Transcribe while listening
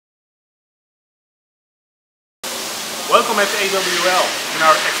Welcome at AWL. In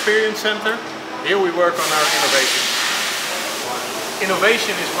our Experience Center, here we work on our innovation.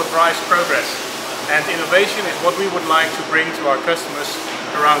 Innovation is what drives progress, and innovation is what we would like to bring to our customers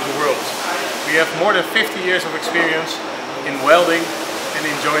around the world. We have more than 50 years of experience in welding and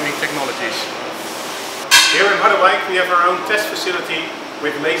in joining technologies. Here in Harderwijk we have our own test facility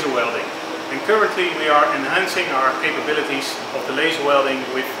with laser welding, and currently we are enhancing our capabilities of the laser welding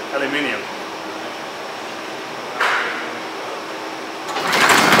with aluminium.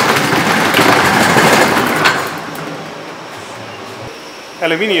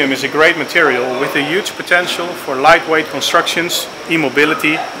 Aluminium is a great material with a huge potential for lightweight constructions,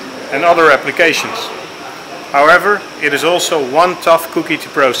 e-mobility and other applications. However, it is also one tough cookie to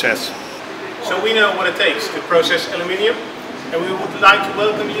process. So we know what it takes to process aluminium, and we would like to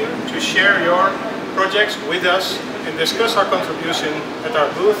welcome you to share your projects with us and discuss our contribution at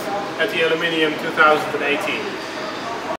our booth at the Aluminium 2018.